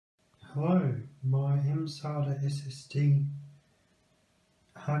Hello, my SATA SSD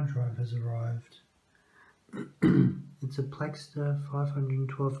hard drive has arrived. It's a Plexter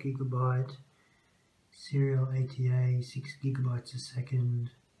 512GB serial ATA 6GB a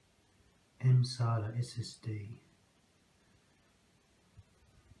second SATA SSD.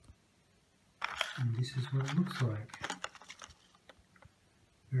 And this is what it looks like.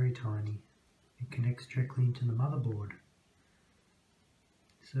 Very tiny. It connects directly into the motherboard.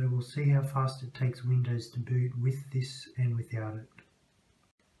 So we'll see how fast it takes Windows to boot with this and without it.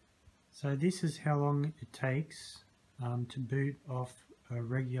 So this is how long it takes to boot off a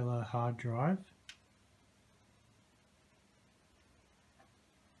regular hard drive.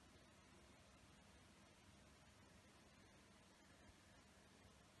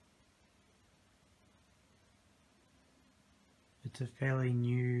 It's a fairly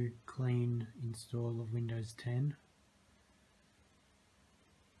new, clean install of Windows 10.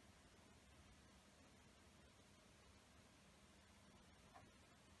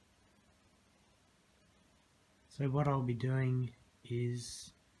 So what I'll be doing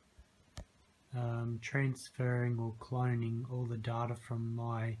is transferring or cloning all the data from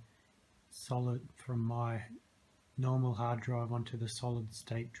my normal hard drive onto the solid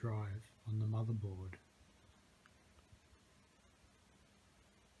state drive on the motherboard.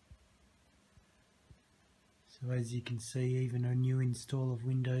 So as you can see, even a new install of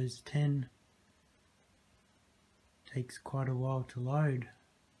Windows 10 takes quite a while to load.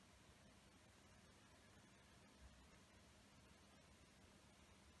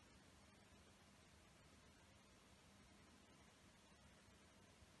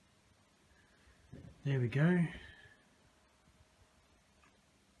 There we go.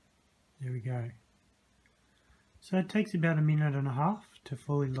 There we go. So it takes about a minute and a half to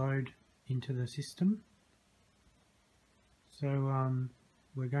fully load into the system. So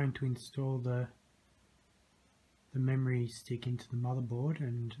we're going to install the memory stick into the motherboard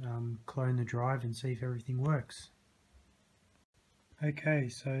and clone the drive and see if everything works. Okay,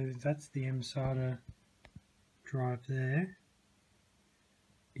 so that's the SATA drive there.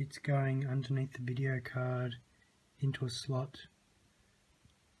 It's going underneath the video card into a slot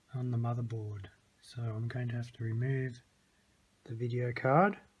on the motherboard. So I'm going to have to remove the video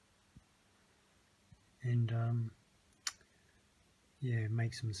card and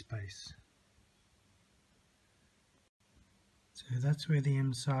make some space. So that's where the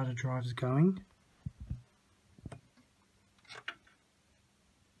SATA drive is going.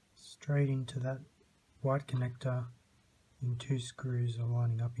 Straight into that white connector, and two screws are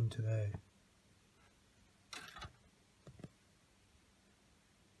lining up into there.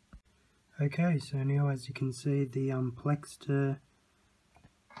 Okay, so now as you can see, the Plexter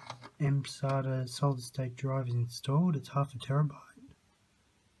SATA solid state drive is installed. It's 0.5 TB.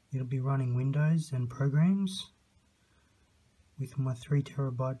 It'll be running Windows and programs. With my 3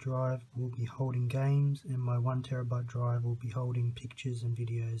 TB drive will be holding games, and my 1 TB drive will be holding pictures and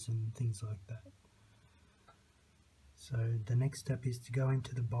videos and things like that. So the next step is to go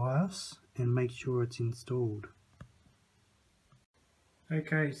into the BIOS and make sure it's installed.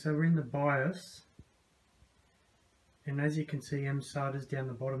 Okay, so we're in the BIOS, and as you can see, SATA is down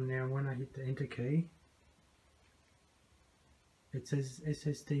the bottom now. When I hit the enter key, it says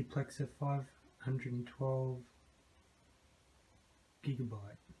SSD Plexer 512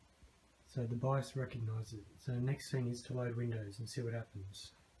 GB. So the BIOS recognises it. So the next thing is to load Windows and see what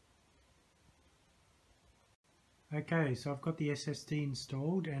happens. Okay, so I've got the SSD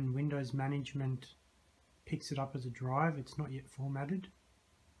installed and Windows Management picks it up as a drive. It's not yet formatted.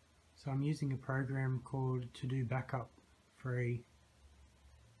 So I'm using a program called To Do Backup Free,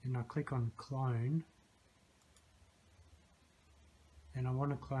 and I click on Clone, and I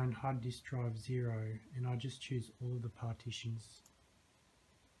want to clone hard disk drive 0, and I just choose all of the partitions.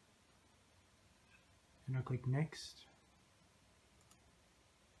 And I click Next,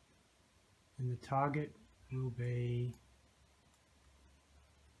 and the target will be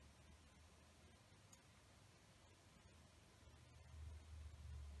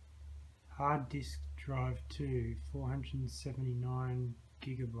hard disk drive 2, 479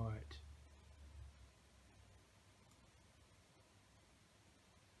 GB.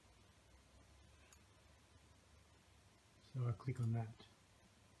 So I click on that,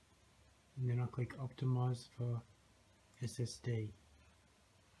 and then I click Optimize for SSD.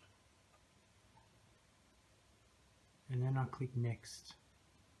 And then I click Next,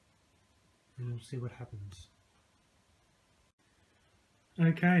 and we'll see what happens.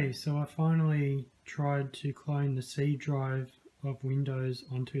 Okay, so I finally tried to clone the C drive of Windows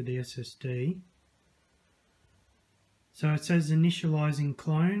onto the SSD, So it says initializing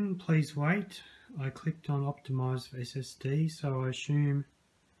clone, please wait. I clicked on optimize for SSD, so I assume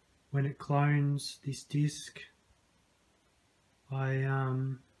when it clones this disk, I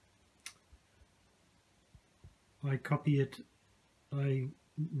copy it, I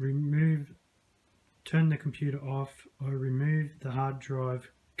turn the computer off, I remove the hard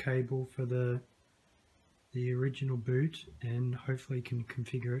drive cable for the original boot, and hopefully can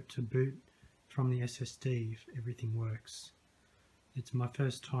configure it to boot from the SSD if everything works. It's my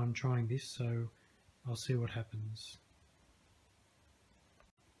first time trying this, so I'll see what happens.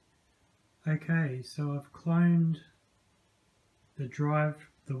 Okay, so I've cloned the drive,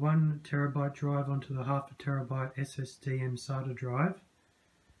 the 1 terabyte drive onto the 0.5 terabyte SSD SATA drive.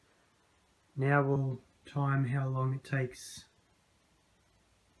 Now we'll time how long it takes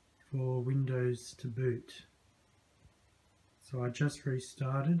for Windows to boot. So I just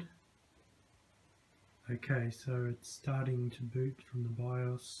restarted. Okay, so it's starting to boot from the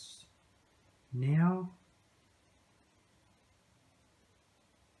BIOS now.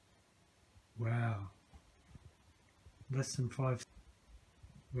 Wow. Less than 5.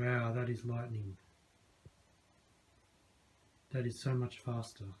 Wow, that is lightning. That is so much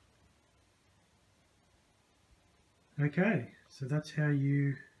faster. Okay, so that's how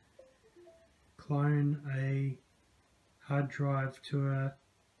you clone a hard drive to a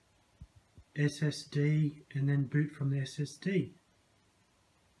SSD and then boot from the SSD.